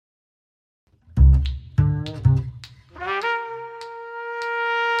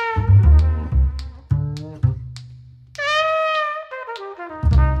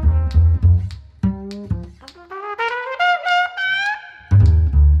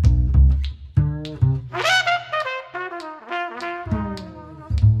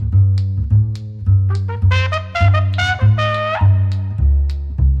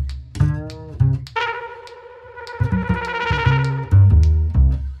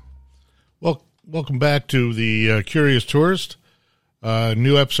Welcome back to the Curious Tourist.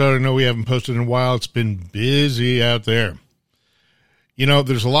 New episode. I know we haven't posted in a while. It's been busy out there. You know,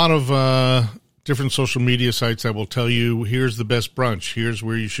 there's a lot of different social media sites that will tell you, here's the best brunch. Here's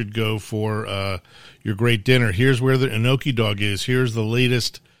where you should go for your great dinner. Here's where the Enoki Dog is. Here's the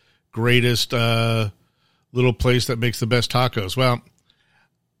latest, greatest little place that makes the best tacos. Well,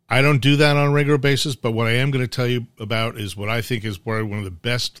 I don't do that on a regular basis, but what I am going to tell you about is what I think is probably one of the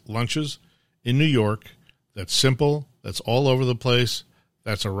best lunches in New York. That's simple, that's all over the place,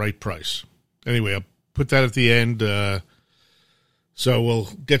 that's a right price. Anyway, I'll put that at the end. So we'll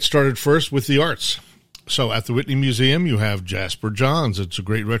get started first with the arts. So at the Whitney Museum, you have Jasper Johns. It's a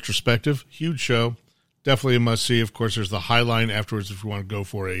great retrospective, huge show, definitely a must-see. Of course, there's the High Line afterwards if you want to go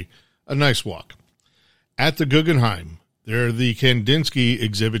for a nice walk. At the Guggenheim, the Kandinsky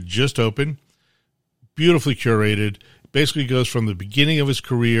exhibit just opened, beautifully curated. Basically goes from the beginning of his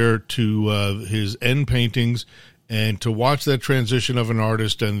career to his end paintings, and to watch that transition of an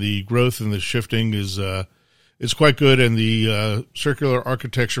artist and the growth and the shifting is quite good, and the circular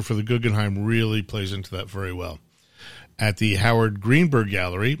architecture for the Guggenheim really plays into that very well. At the Howard Greenberg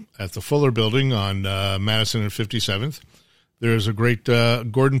Gallery at the Fuller Building on Madison and 57th, there's a great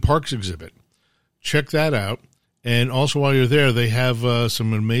Gordon Parks exhibit. Check that out. And also while you're there, they have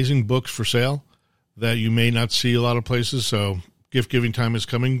some amazing books for sale that you may not see a lot of places, so gift-giving time is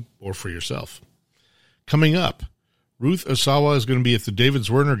coming, or for yourself. Coming up, Ruth Asawa is going to be at the David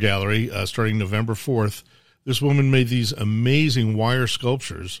Zwirner Gallery starting November 4th. This woman made these amazing wire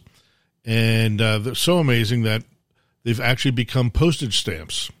sculptures, and they're so amazing that they've actually become postage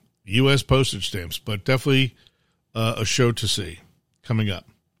stamps, U.S. postage stamps, but definitely a show to see coming up.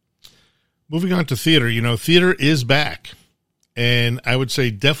 Moving on to theater, you know, theater is back, and I would say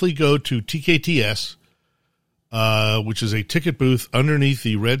definitely go to TKTS, which is a ticket booth underneath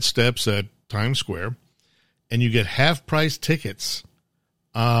the red steps at Times Square, and you get half-price tickets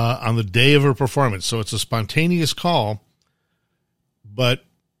on the day of a performance. So it's a spontaneous call, but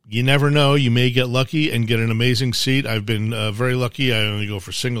you never know. You may get lucky and get an amazing seat. I've been very lucky. I only go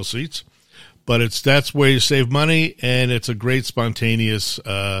for single seats, but that's where you save money, and it's a great spontaneous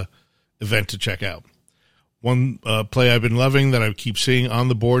event to check out. One play I've been loving that I keep seeing on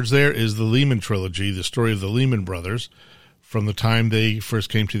the boards there is the Lehman Trilogy, the story of the Lehman Brothers from the time they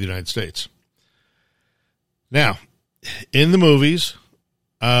first came to the United States. Now, in the movies,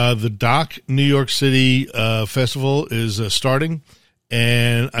 the Doc New York City Festival is starting,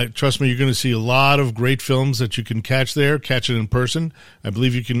 and trust me, you're going to see a lot of great films that you can catch there, catch it in person. I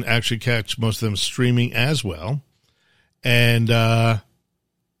believe you can actually catch most of them streaming as well. And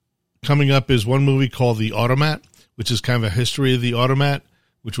coming up is one movie called The Automat, which is kind of a history of the Automat,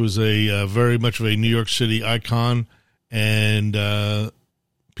 which was a very much of a New York City icon, and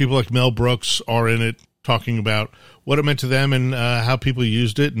people like Mel Brooks are in it, talking about what it meant to them and how people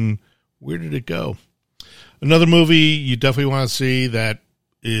used it and where did it go. Another movie you definitely want to see that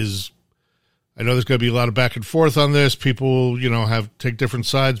is, I know there's going to be a lot of back and forth on this. People, take different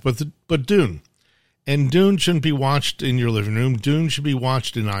sides, but Dune. And Dune shouldn't be watched in your living room. Dune should be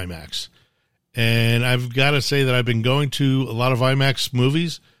watched in IMAX. And I've got to say that I've been going to a lot of IMAX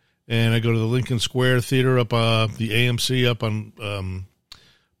movies, and I go to the Lincoln Square Theater up, the AMC up on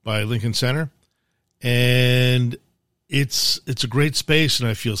by Lincoln Center. And it's a great space, and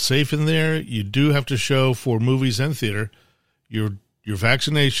I feel safe in there. You do have to show for movies and theater your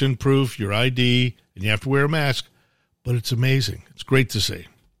vaccination proof, your ID, and you have to wear a mask. But it's amazing. It's great to see.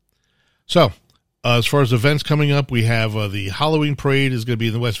 So, as far as events coming up, we have the Halloween Parade is going to be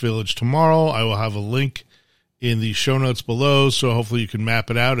in the West Village tomorrow. I will have a link in the show notes below, so hopefully you can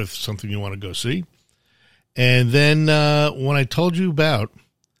map it out if it's something you want to go see. And then when I told you about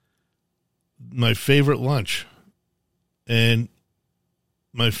my favorite lunch, and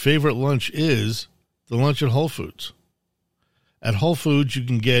my favorite lunch is the lunch at Whole Foods. At Whole Foods, you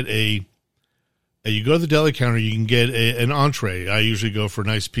can get you go to the deli counter, you can get an entree. I usually go for a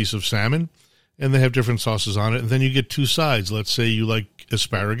nice piece of salmon, and they have different sauces on it. And then you get two sides. Let's say you like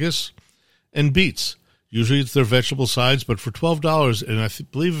asparagus and beets. Usually it's their vegetable sides, but for $12, and I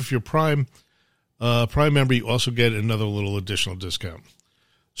believe if you're Prime member, you also get another little additional discount.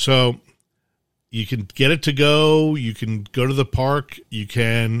 So you can get it to go. You can go to the park. You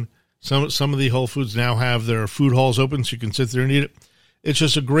can, some of the Whole Foods now have their food halls open, so you can sit there and eat it. It's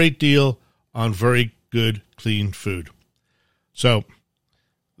just a great deal on very good, clean food. So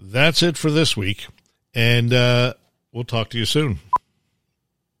that's it for this week, and we'll talk to you soon.